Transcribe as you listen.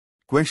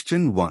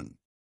Question 1.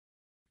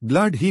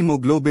 Blood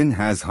hemoglobin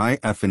has high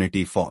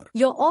affinity for.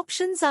 Your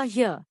options are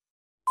here.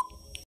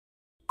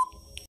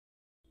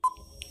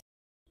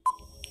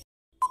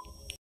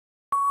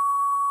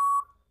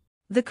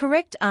 The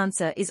correct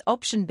answer is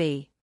option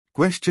B.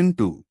 Question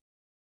 2.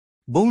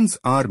 Bones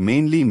are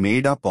mainly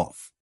made up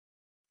of.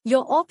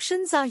 Your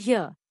options are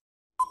here.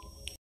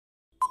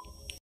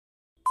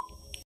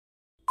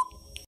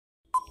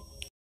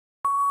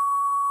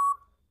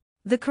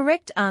 The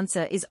correct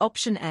answer is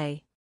option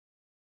A.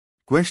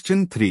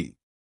 Question 3.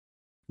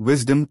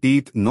 Wisdom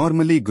teeth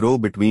normally grow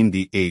between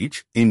the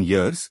age, in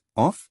years,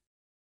 of.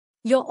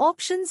 Your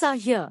options are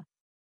here.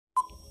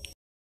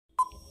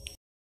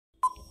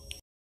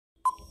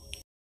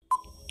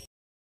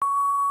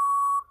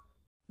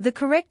 The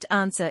correct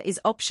answer is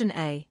option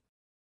A.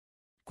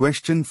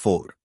 Question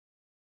 4.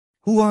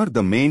 Who are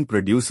the main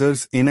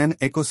producers in an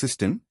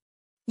ecosystem?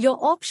 Your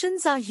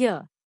options are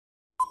here.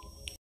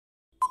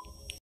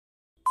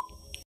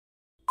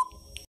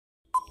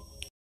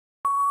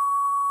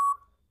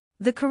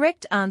 The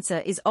correct answer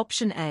is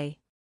option A.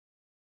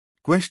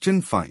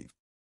 Question 5.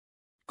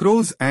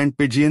 Crows and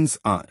pigeons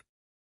are.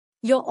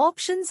 Your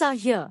options are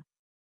here.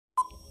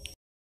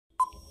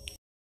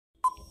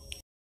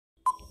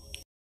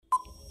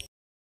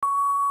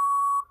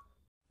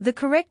 The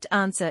correct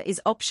answer is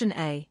option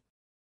A.